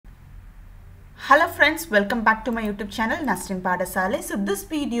Hello friends, welcome back to my YouTube channel Nasrin Padasale. So this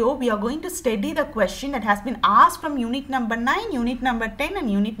video we are going to study the question that has been asked from unit number 9, unit number 10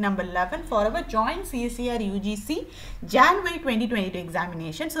 and unit number 11 for our joint CSIR UGC January 2022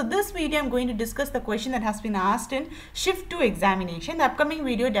 examination. So this video I am going to discuss the question that has been asked in shift 2 examination. The upcoming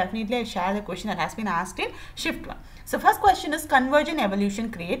video definitely I'll share the question that has been asked in shift 1. So first question is convergent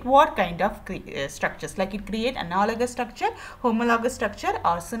evolution create what kind of structures? Like it create analogous structure, homologous structure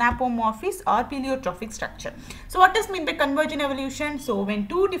or synapomorphic or pleiotrophic structure. So what does mean by convergent evolution? So when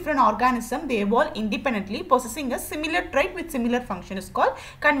two different organisms they evolve independently possessing a similar trait with similar function is called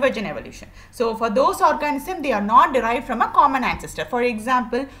convergent evolution. So for those organisms they are not derived from a common ancestor. For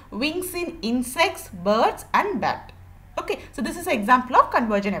example, wings in insects, birds and bat. Okay, so this is an example of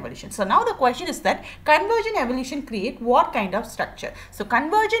convergent evolution. So now the question is that convergent evolution create what kind of structure? So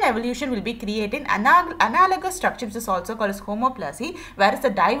convergent evolution will be creating analogous structure which is also called as homoplasy, whereas the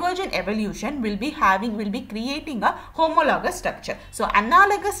divergent evolution will be creating a homologous structure. So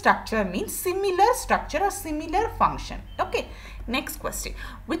analogous structure means similar structure or similar function. Okay. Next question.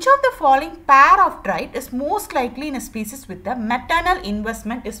 Which of the following pair of trait is most likely in a species with the maternal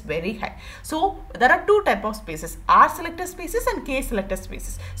investment is very high? So there are two types of species, R selected species and K selected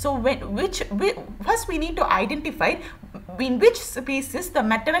species. So first we need to identify in which species the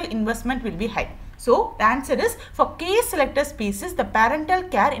maternal investment will be high. So the answer is for K selected species the parental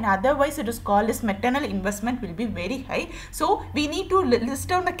care, in otherwise it is called as maternal investment, will be very high. So we need to list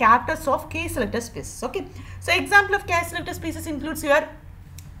down the characters of K selected species. Okay. So example of K selected species includes your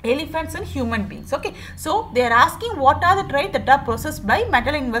elephants and human beings. Okay, so they are asking what are the traits that are possessed by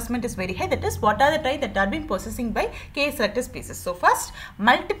maternal investment is very high, that is what are the traits that are being possessing by K selected species. So first,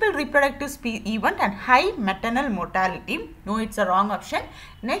 multiple reproductive event and high maternal mortality. No, it's a wrong option.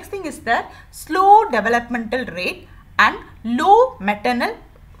 Next thing is that slow developmental rate and low maternal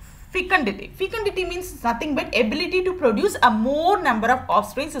fecundity. Fecundity means nothing but ability to produce a more number of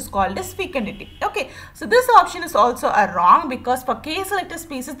offspring is called as fecundity. Okay, so this option is also a wrong because for K selected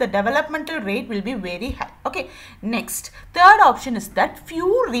species the developmental rate will be very high. Okay, next third option is that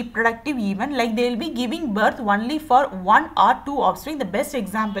few reproductive event, like they will be giving birth only for 1 or 2 offspring. The best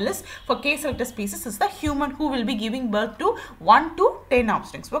example is for K selected species is the human who will be giving birth to 1 to 10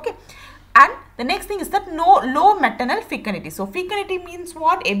 offsprings. Okay. And the next thing is that low maternal fecundity. So fecundity means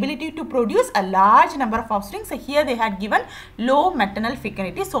what? Ability to produce a large number of offspring. So here they had given low maternal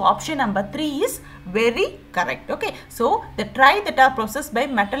fecundity. So option number 3 is very correct. Okay. So the trait that are processed by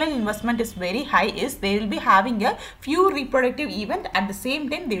maternal investment is very high is they will be having a few reproductive event, at the same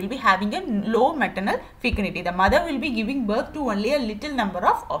time they will be having a low maternal fecundity. The mother will be giving birth to only a little number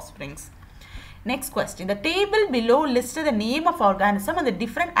of offsprings. Next question. The table below listed the name of organism and the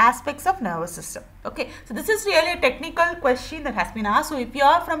different aspects of nervous system. Okay. So this is really a technical question that has been asked. So if you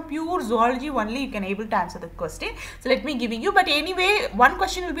are from pure zoology only, you can able to answer the question. So let me giving you. But anyway, one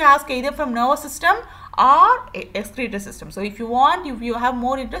question will be asked either from nervous system or excretory system. So if you want, if you have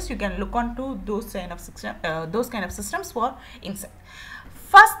more interest, you can look on to those kind of systems for insect.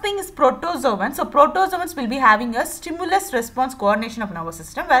 First thing is protozoans. So protozoans will be having a stimulus response coordination of nervous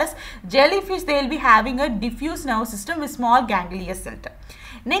system, whereas jellyfish they will be having a diffuse nervous system with small ganglia center.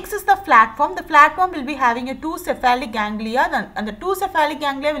 Next is the flatform. The flatform will be having a 2 cephalic ganglia and the 2 cephalic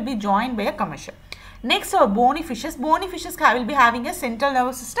ganglia will be joined by a commisure. Next are bony fishes. Bony fishes will be having a central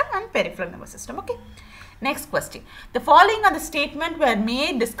nervous system and peripheral nervous system. Okay. Next question. The following are the statement were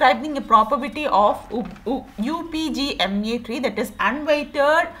made describing a probability of UPGMA tree, that is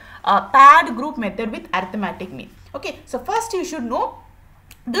unweighted paired group method with arithmetic mean. Okay. So first you should know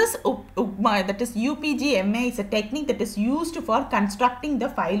this that is UPGMA is a technique that is used for constructing the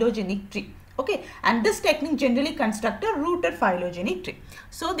phylogenetic tree. Okay, and this technique generally construct a rooted phylogenetic tree.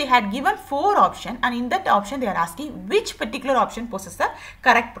 So they had given 4 options, and in that option they are asking which particular option possesses the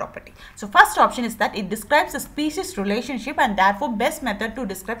correct property. So first option is that it describes a species relationship and therefore best method to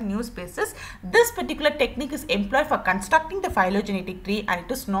describe new species. This particular technique is employed for constructing the phylogenetic tree and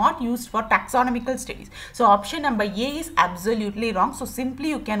it is not used for taxonomical studies. So option number A is absolutely wrong. So simply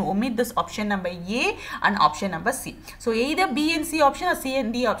you can omit this option number A and option number C. So either B and C option or C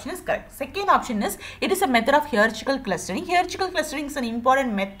and D option is correct. Second option is it is a method of hierarchical clustering. Hierarchical clustering is an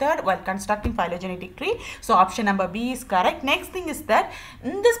important method while constructing phylogenetic tree. So option number B is correct. Next thing is that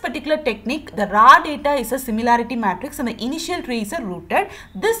in this particular technique the raw data is a similarity matrix and the initial tree is a rooted.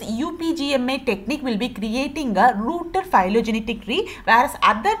 This UPGMA technique will be creating a rooted phylogenetic tree, whereas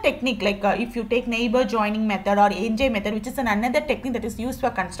other technique like if you take neighbor joining method or NJ method, which is another technique that is used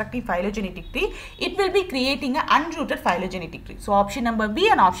for constructing phylogenetic tree, it will be creating an unrooted phylogenetic tree. So option number B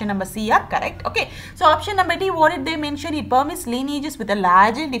and option number C are correct. Okay, so option number D, what did they mention? It permits lineages with a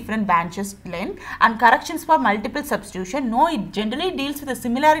largely different branches length and corrections for multiple substitution. No, it generally deals with a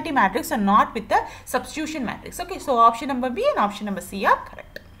similarity matrix and not with the substitution matrix. Okay, so option number B and option number C are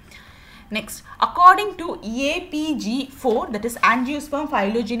correct. Next, according to APG4, that is Angiosperm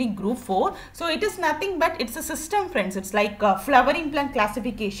Phylogeny Group 4, so it is nothing but it's a system, friends. It's like a flowering plant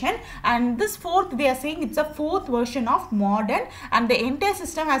classification, and this fourth, they are saying it's a fourth version of modern, and the entire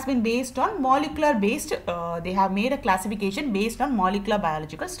system has been based on molecular based, they have made a classification based on molecular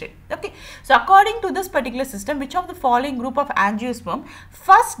biological state. Okay, so according to this particular system, which of the following group of angiosperm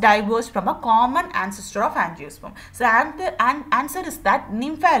first diverged from a common ancestor of angiosperm? So answer is that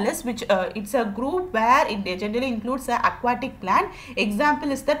Nymphalis, which it's a group where it generally includes an aquatic plant. Example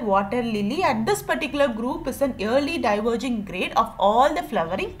is that water lily, and this particular group is an early diverging grade of all the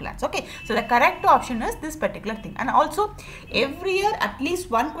flowering plants. Okay, so the correct option is this particular thing. And also every year at least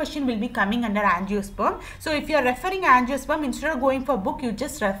one question will be coming under angiosperm. So if you are referring angiosperm, instead of going for book, you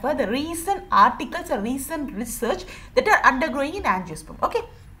just refer the recent articles or recent research that are undergoing in angiosperm. Okay,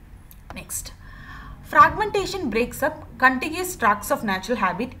 next. Fragmentation breaks up contiguous tracts of natural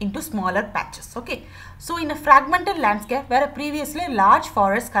habitat into smaller patches. Okay, so in a fragmented landscape where a previously large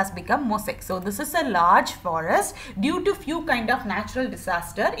forest has become mosaic. So this is a large forest due to few kind of natural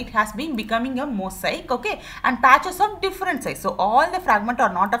disaster. It has been becoming a mosaic. Okay, and patches of different size. So all the fragments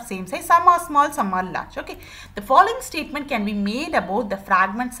are not of same size. Some are small, some are large. Okay, the following statement can be made about the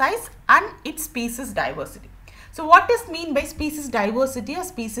fragment size and its species diversity. So what is mean by species diversity or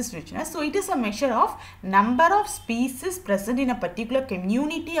species richness? So it is a measure of number of species present in a particular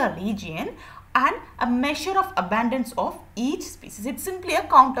community or region and a measure of abundance of each species. It's simply a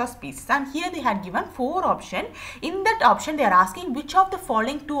count of species, and here they had given 4 options. In that option they are asking which of the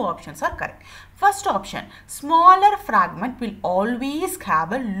following 2 options are correct. First option, smaller fragment will always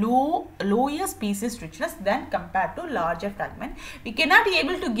have a lower species richness than compared to larger fragment. We cannot be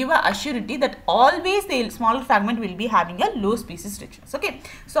able to give a assurity that always the smaller fragment will be having a low species richness. Okay,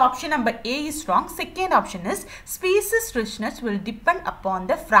 so option number A is wrong. Second option is species richness will depend upon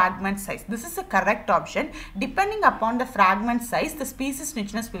the fragment size. This is a correct option. Depending upon the fragment size, the species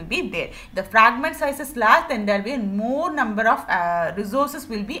richness will be there. The fragment size is large, then there will be more number of resources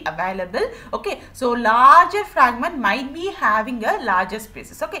will be available. Okay, so larger fragment might be having a larger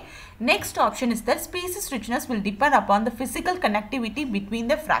species. Okay, next option is that species richness will depend upon the physical connectivity between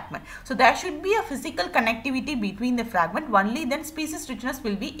the fragment. So there should be a physical connectivity between the fragment, only then species richness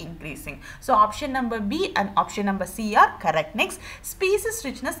will be increasing. So option number B and option number C are correct. Next, species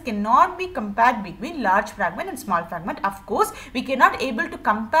richness cannot be compared between large fragment and small fragment. Of course, we cannot able to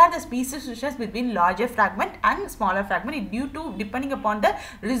compare the species richness between larger fragment and smaller fragment due to depending upon the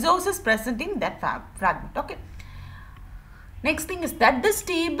resources present in that fragment. Okay. Next thing is that this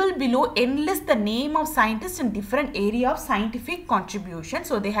table below enlists the name of scientists in different area of scientific contribution.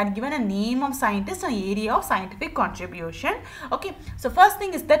 So they had given a name of scientist and area of scientific contribution. Okay, so first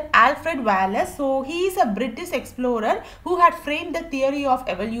thing is that Alfred Wallace. So he is a British explorer who had framed the theory of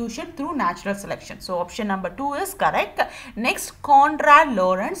evolution through natural selection. So option number 2 is correct. Next, Konrad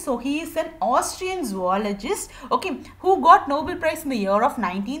Lorenz. So he is an Austrian zoologist, okay, who got Nobel Prize in the year of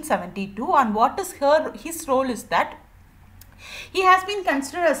 1972. And what is his role is that he has been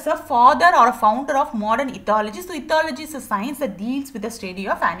considered as a father or a founder of modern ethology. So ethology is a science that deals with the study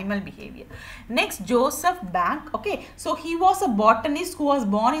of animal behavior. Next, Joseph Bank. Okay, so he was a botanist who was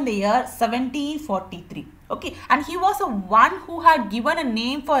born in the year 1743. Okay, and he was the one who had given a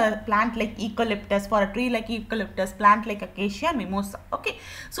name for a plant like eucalyptus, for a tree like eucalyptus, plant like acacia and mimosa. Okay,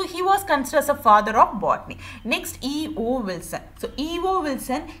 so he was considered as a father of botany. Next, E.O. Wilson. So E.O.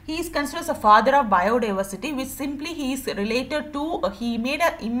 Wilson, he is considered as a father of biodiversity, which simply he is related to, he made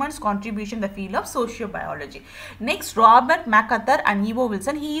an immense contribution in the field of sociobiology. Next, Robert MacArthur and E.O.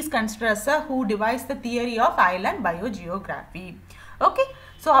 Wilson, he is considered as a who devised the theory of island biogeography. Okay,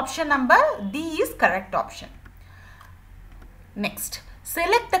 so option number D is correct option. Next,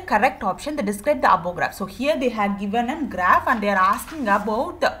 select the correct option that describe the above graph. So here they had given a graph and they are asking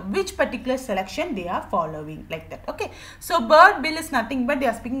about which particular selection they are following, like that. Okay, so bird bill is nothing but they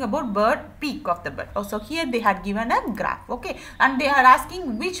are speaking about bird peak of the bird. Also here they had given a graph. Okay, and they are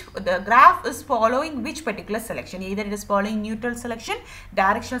asking which the graph is following which particular selection. Either it is following neutral selection,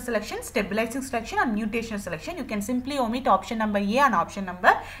 directional selection, stabilizing selection, or mutational selection. You can simply omit option number A and option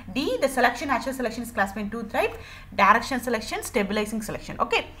number D. The selection, natural selection is classified in 2 types: directional selection, stabilizing selection.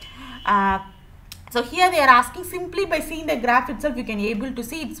 Okay, So here they are asking, simply by seeing the graph itself you can able to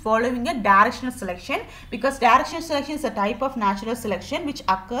see it's following a directional selection, because directional selection is a type of natural selection which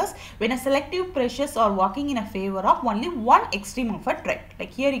occurs when a selective pressures are working in a favor of only one extreme of a trait.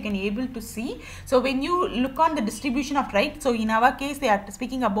 Like here you can able to see. So when you look on the distribution of trait, so in our case they are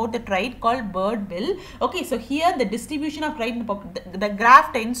speaking about the trait called bird bill. Okay, so here the distribution of trait, the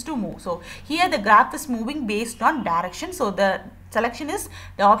graph tends to move. So here the graph is moving based on direction. So the selection is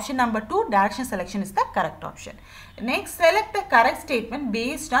the option number 2, direction selection is the correct option. Next, select the correct statement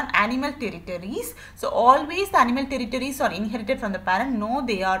based on animal territories. So always the animal territories are inherited from the parent. No,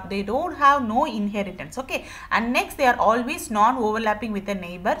 they don't have no inheritance. Okay, and next they are always non-overlapping with a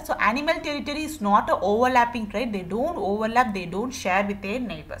neighbor. So animal territory is not a overlapping trait. They don't overlap, they don't share with their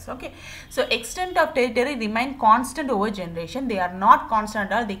neighbors. Okay, so extent of territory remain constant over generation. They are not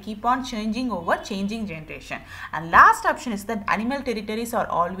constant at all. They keep on changing over changing generation. And last option is that animal territories are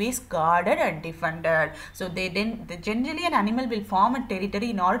always guarded and defended. So generally an animal will form a territory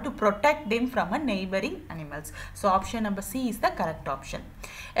in order to protect them from a neighboring animals. So option number C is the correct option.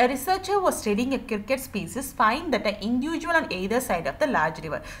 A researcher was studying a cricket species, find that an individual on either side of the large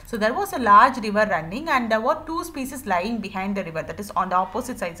river. So there was a large river running and there were two species lying behind the river, that is on the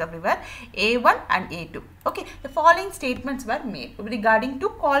opposite sides of river, A1 and A2. Okay, the following statements were made regarding to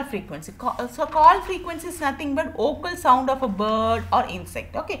call frequency. So call frequency is nothing but vocal sound of a bird or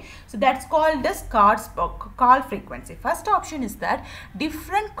insect. Okay, so that's called as call frequency. First option is that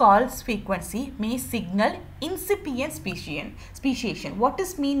different calls frequency may signal incipient speciation. What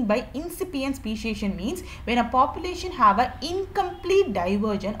is mean by incipient speciation means when a population have an incomplete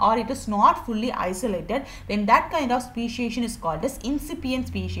diversion or it is not fully isolated, then that kind of speciation is called as incipient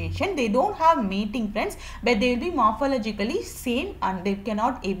speciation. They don't have mating friends, but they will be morphologically same and they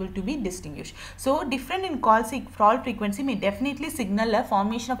cannot able to be distinguished. So different in call frequency may definitely signal a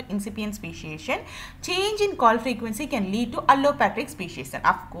formation of incipient speciation. Change in call frequency can lead to allopatric speciation.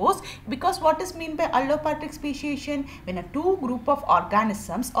 Of course, because what is mean by allopatric speciation? When a two group of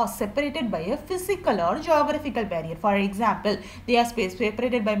organisms are separated by a physical or geographical barrier. For example, they are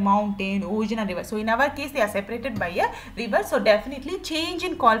separated by mountain, ocean and river. So in our case, they are separated by a river. So definitely change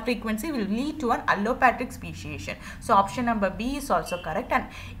in call frequency will lead to an allopatric speciation. So option number B is also correct. And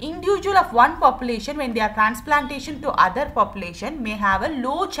individual of one population when they are transplantation to other population may have a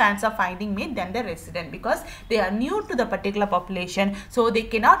low chance of finding mate than the resident, because they are new to the particular population, so they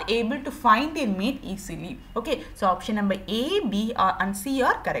cannot able to find their mate easily. Okay, so option number A, B and C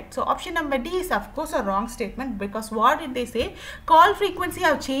are correct. So option number D is of course a wrong statement, because what did they say? Call frequency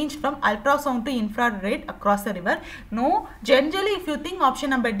have changed from ultrasound to infrared across the river. No, generally if you think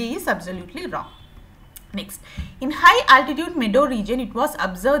option number D is absolutely wrong. Next, in high altitude meadow region, it was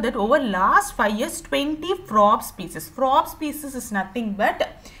observed that over last 5 years, 20 frog species. Frog species is nothing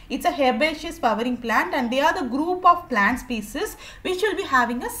but it's a herbaceous flowering plant, and they are the group of plant species which will be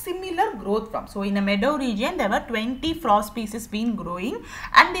having a similar growth from. So in a meadow region, there were 20 frog species been growing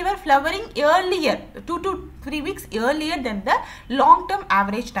and they were flowering earlier, 2 to 3 weeks earlier than the long-term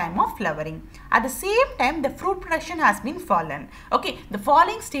average time of flowering. At the same time, the fruit production has been fallen. Okay, the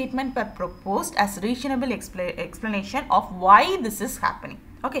following statement were proposed as reasonable explanation of why this is happening.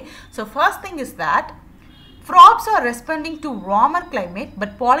 Okay, so first thing is that frogs are responding to warmer climate,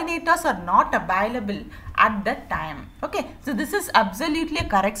 but pollinators are not available at that time. Okay, so this is absolutely a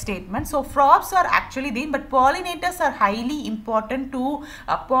correct statement. So frogs are actually there, but pollinators are highly important to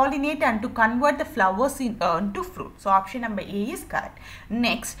pollinate and to convert the flowers into fruit. So option number A is correct.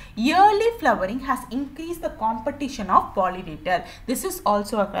 Next, yearly flowering has increased the competition of pollinator. This is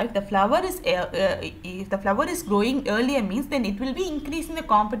also correct. The flower is if the flower is growing earlier means then it will be increasing the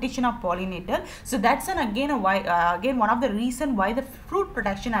competition of pollinator. So that's again one of the reason why the fruit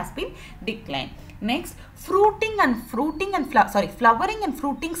production has been declined. Next, flowering and fruiting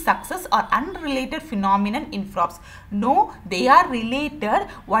success are unrelated phenomenon in frogs. No, they are related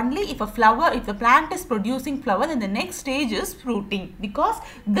only if the plant is producing flower, then the next stage is fruiting, because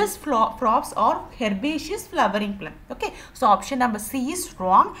this frogs are herbaceous flowering plant. Okay, so option number C is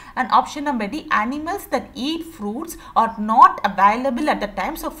wrong, and option number D, animals that eat fruits are not available at the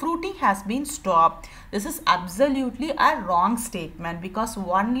time, so fruiting has been stopped. This is absolutely a wrong statement, because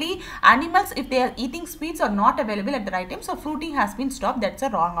only animals, if they are eating sweets, are not available at the right time, so fruiting has been stopped. That's a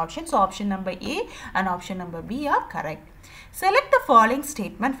wrong option. So option number A and option number B are correct. Select the following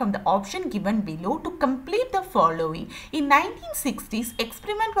statement from the option given below to complete the following. In 1960s,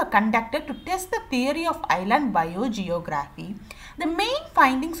 experiments were conducted to test the theory of island biogeography. The main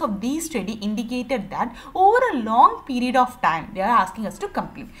findings of these study indicated that over a long period of time, they are asking us to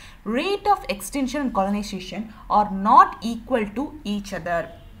complete, rate of extinction and colonization are not equal to each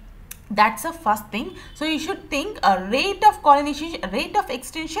other. That's the first thing. So you should think a rate of colonization, rate of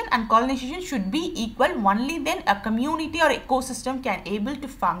extinction and colonization should be equal. Only then a community or ecosystem can able to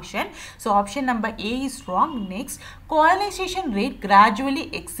function. So option number A is wrong. Next, colonization rate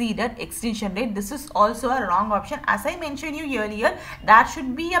gradually exceeded extinction rate. This is also a wrong option. As I mentioned you earlier, there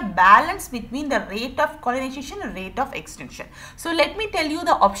should be a balance between the rate of colonization and rate of extinction. So let me tell you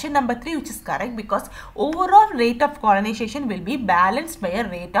the option number 3, which is correct, because overall rate of colonization will be balanced by a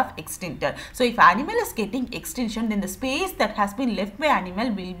rate of extinction. So if animal is getting extinction, then the space that has been left by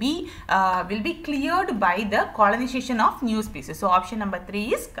animal will be cleared by the colonization of new species. So option number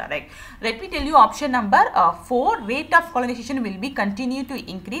 3 is correct. Let me tell you option number 4, rate of colonization will be continue to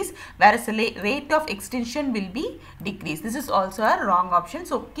increase, whereas the rate of extinction will be decrease. This is also a wrong option.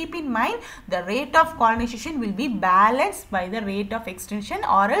 So keep in mind, the rate of colonization will be balanced by the rate of extinction,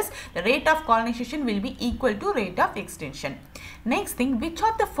 or else the rate of colonization will be equal to rate of extinction. Next thing, which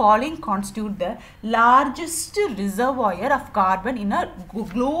of the following constitute the largest reservoir of carbon in a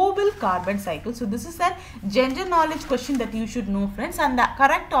global carbon cycle? So this is a general knowledge question that you should know, friends, and the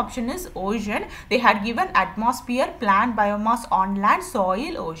correct option is ocean. They had given atmosphere, plant biomass, on land,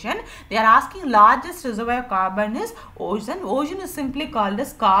 soil, ocean. They are asking largest reservoir of carbon is ocean. Ocean is simply called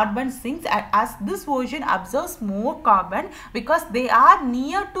as carbon sinks, as this ocean absorbs more carbon because they are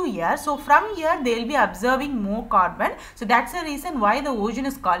near to air. So from here they will be observing more carbon. So that's the reason why the ocean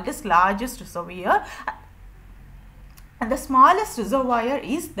is called as largest reservoir. And the smallest reservoir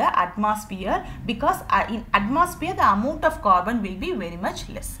is the atmosphere, because in atmosphere the amount of carbon will be very much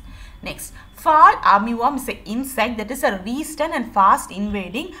less. Next, fall armyworm is an insect that is a resistant and fast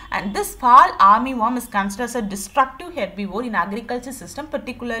invading, and this fall armyworm is considered as a destructive herbivore in agriculture system,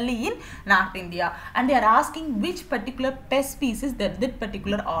 particularly in North India. And they are asking which particular pest species that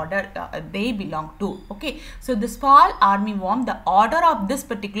particular order they belong to. Okay, so this fall armyworm, the order of this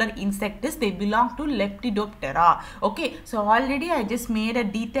particular insect is they belong to Lepidoptera. Okay, so already I just made a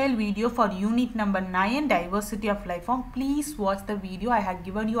detailed video for unit number 9, diversity of life form. Please watch the video. I had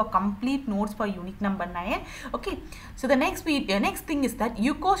given you a complete notes for unit number 9. Okay, so the next thing is that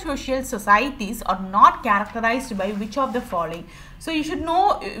eco-social societies are not characterized by which of the following. So you should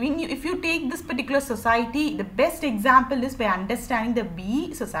know, if you take this particular society, the best example is by understanding the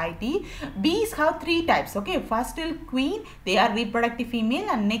bee society. Bees have 3 types. Okay, first is queen, they are reproductive female,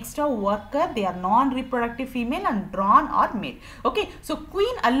 and next are worker, they are non-reproductive female, and drone or male. Okay, so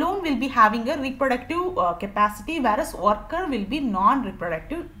queen alone will be having a reproductive capacity, whereas worker will be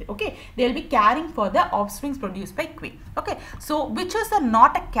non-reproductive. Okay, they will be caring for the offsprings produced by queen. Okay, so which is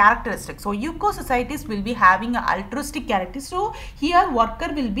not a characteristic. So eco societies will be having an altruistic character. So here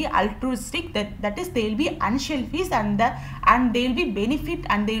worker will be altruistic, that is they will be unselfish, and they will be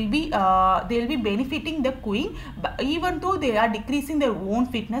benefiting the queen, but even though they are decreasing their own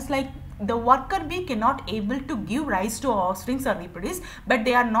fitness. Like the worker bee cannot able to give rise to offsprings or reproduce, but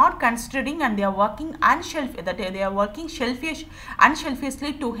they are not considering, and they are working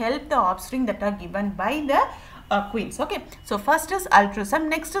unselfishly to help the offspring that are given by the queens. Okay, so first is altruism,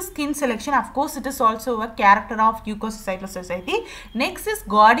 next is skin selection. Of course it is also a character of eco-societal society. Next is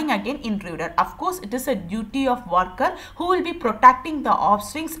guarding against intruder. Of course it is a duty of worker who will be protecting the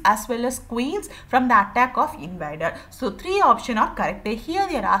offsprings as well as queens from the attack of invader. So 3 options are correct. Here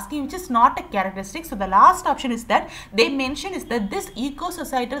they are asking which is not a characteristic. So the last option is that they mention is that this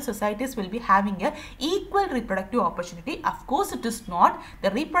eco-societal societies will be having a equal reproductive opportunity. Of course it is not.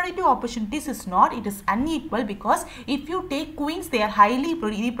 The reproductive opportunities is not, it is unequal, because if you take queens they are highly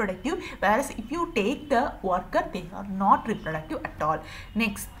reproductive, whereas if you take the worker they are not reproductive at all.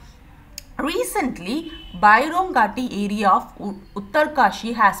 Next, recently, Bairam Ghati area of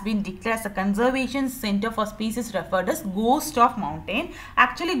Uttarkashi has been declared as a conservation center for species referred as Ghost of Mountain.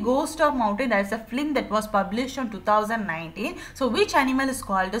 Actually, Ghost of Mountain, that is a film that was published in 2019. So, which animal is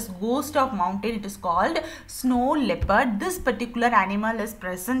called as Ghost of Mountain? It is called snow leopard. This particular animal is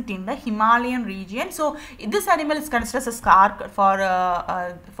present in the Himalayan region. So, this animal is considered as a scark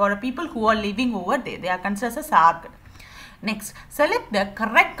for people who are living over there. They are considered as a scark. Next, select the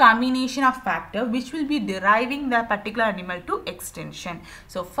correct combination of factor which will be deriving the particular animal to extinction.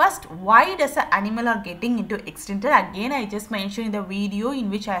 So first, why does the animal are getting into extinction? Again, I just mentioned in the video in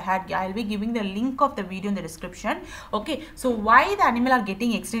which I'll be giving the link of the video in the description. Okay, so why the animal are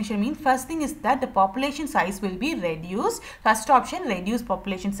getting extinction means, first thing is that the population size will be reduced. First option, reduce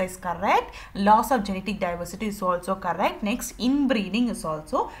population size, correct. Loss of genetic diversity is also correct. Next, inbreeding is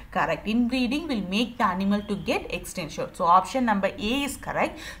also correct. Inbreeding will make the animal to get extinction. So option number A is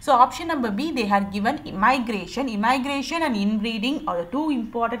correct. So option number B, they had given immigration. Immigration and inbreeding are the two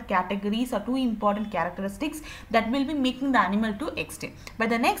important categories or two important characteristics that will be making the animal to extinct. But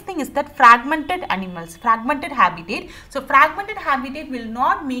the next thing is that fragmented animals, fragmented habitat. So fragmented habitat will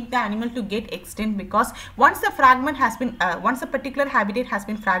not make the animal to get extinct, because once the fragment has been, once a particular habitat has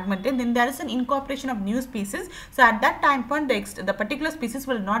been fragmented, then there is an incorporation of new species. So at that time point, the particular species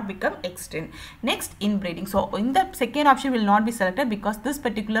will not become extinct. Next, inbreeding. So in the second option will not be selected because this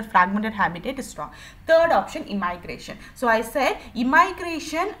particular fragmented habitat is strong. Third option, immigration. So I said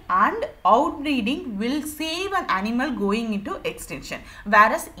immigration and outbreeding will save an animal going into extinction,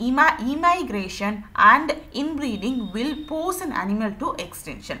 whereas immigration and inbreeding will pose an animal to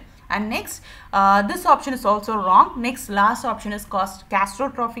extinction. And next, this option is also wrong. Next, last option is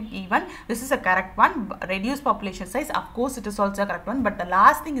catastrophic event. This is a correct one. Reduced population size, of course it is also a correct one. But the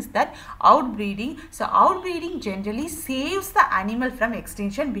last thing is that outbreeding. So outbreeding generally saves the animal from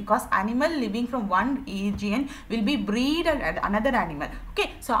extinction, because animal living from one region will be breed another animal.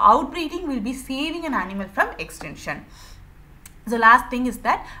 Okay, so outbreeding will be saving an animal from extinction. The last thing is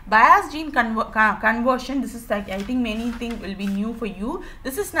that biased gene conversion. This is like, I think many things will be new for you.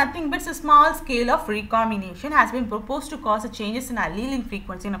 This is nothing but a small scale of recombination has been proposed to cause changes in allele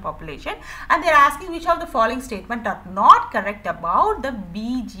frequency in a population, and they are asking which of the following statements are not correct about the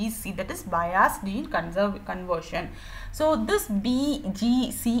BGC, that is biased gene conversion. So this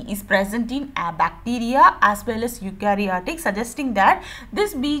BGC is present in bacteria as well as eukaryotic, suggesting that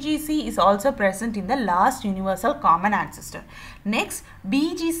this BGC is also present in the last universal common ancestor. Next,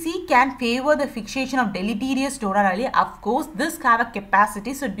 BGC can favor the fixation of deleterious donor allele. Of course, this have a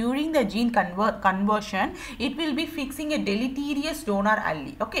capacity. So during the gene conversion, it will be fixing a deleterious donor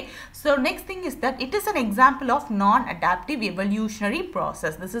allele. Okay. So next thing is that it is an example of non-adaptive evolutionary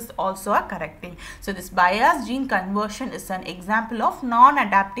process. This is also a correct thing. So this biased gene conversion is an example of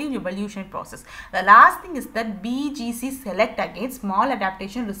non-adaptive evolutionary process. The last thing is that BGC select against small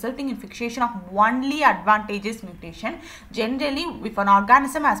adaptation resulting in fixation of only advantageous mutation. Generally, if an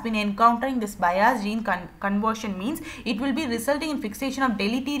organism has been encountering this biased gene conversion, means it will be resulting in fixation of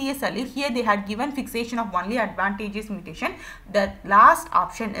deleterious allele. Here they had given fixation of only advantageous mutation. The last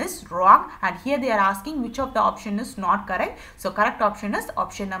option is wrong, and here they are asking which of the option is not correct. So correct option is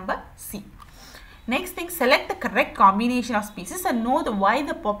option number C. Next thing, select the correct combination of species and know why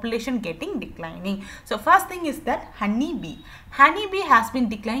the population getting declining. So first thing is that honeybee. Honeybee has been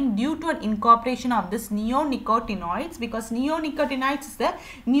declining due to an incorporation of this neonicotinoids, because neonicotinoids is the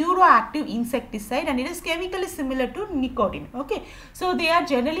neuroactive insecticide and it is chemically similar to nicotine. Okay, so they are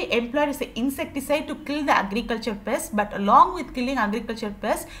generally employed as an insecticide to kill the agriculture pests, but along with killing agriculture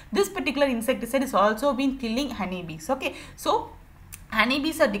pests, this particular insecticide is also been killing honeybees. Okay, so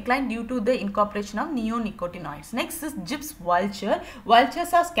honeybees are declined due to the incorporation of neonicotinoids. Next is gyps vulture.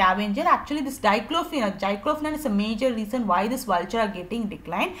 Vultures are scavenger. Actually, this diclofenac is a major reason why this vulture are getting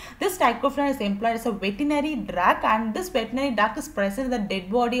declined. This diclofenac is employed as a veterinary drug, and this veterinary drug is present in the dead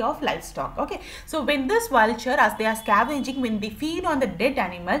body of livestock. Okay, so when this vulture, as they are scavenging, when they feed on the dead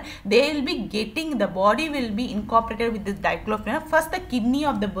animal, they will be getting, the body will be incorporated with this diclofenac. First, the kidney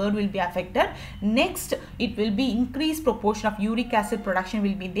of the bird will be affected. Next, it will be increased proportion of uric acid production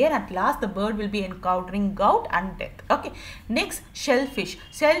will be there. At last, the bird will be encountering gout and death. Okay. Next, shellfish.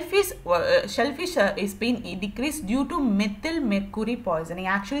 Shellfish is being decreased due to methyl mercury poisoning.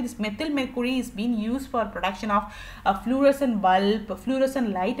 Actually, this methyl mercury is being used for production of fluorescent bulb,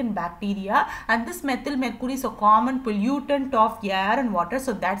 fluorescent light in bacteria, and this methyl mercury is a common pollutant of air and water.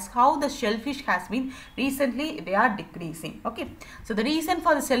 So that's how the shellfish has been recently, they are decreasing. Okay. So the reason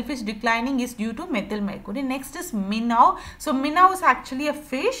for the shellfish declining is due to methyl mercury. Next is minnow. So minnow is actually a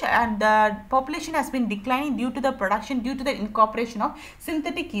fish, and the population has been declining due to the incorporation of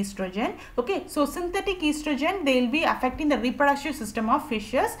synthetic estrogen. Okay, so synthetic estrogen, they will be affecting the reproductive system of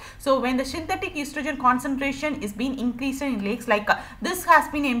fishes. So when the synthetic estrogen concentration is being increased in lakes, like this has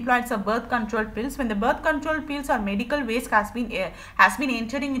been employed as a birth control pills. When the birth control pills or medical waste has been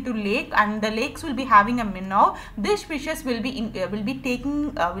entering into lake, and the lakes will be having a minnow, these fishes will be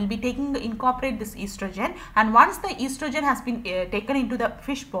incorporate this estrogen, and once the estrogen has been taken into the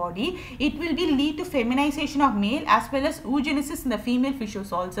fish body, it will be lead to feminization of male as well as oogenesis in the female fish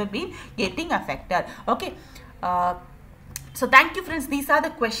has also been getting affected. Okay. So thank you friends, these are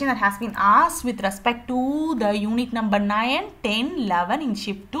the questions that has been asked with respect to the unit number 9, 10, 11 in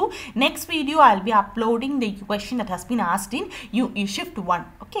shift 2. Next video I will be uploading the question that has been asked in shift 1.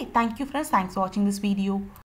 Okay, thank you friends, thanks for watching this video.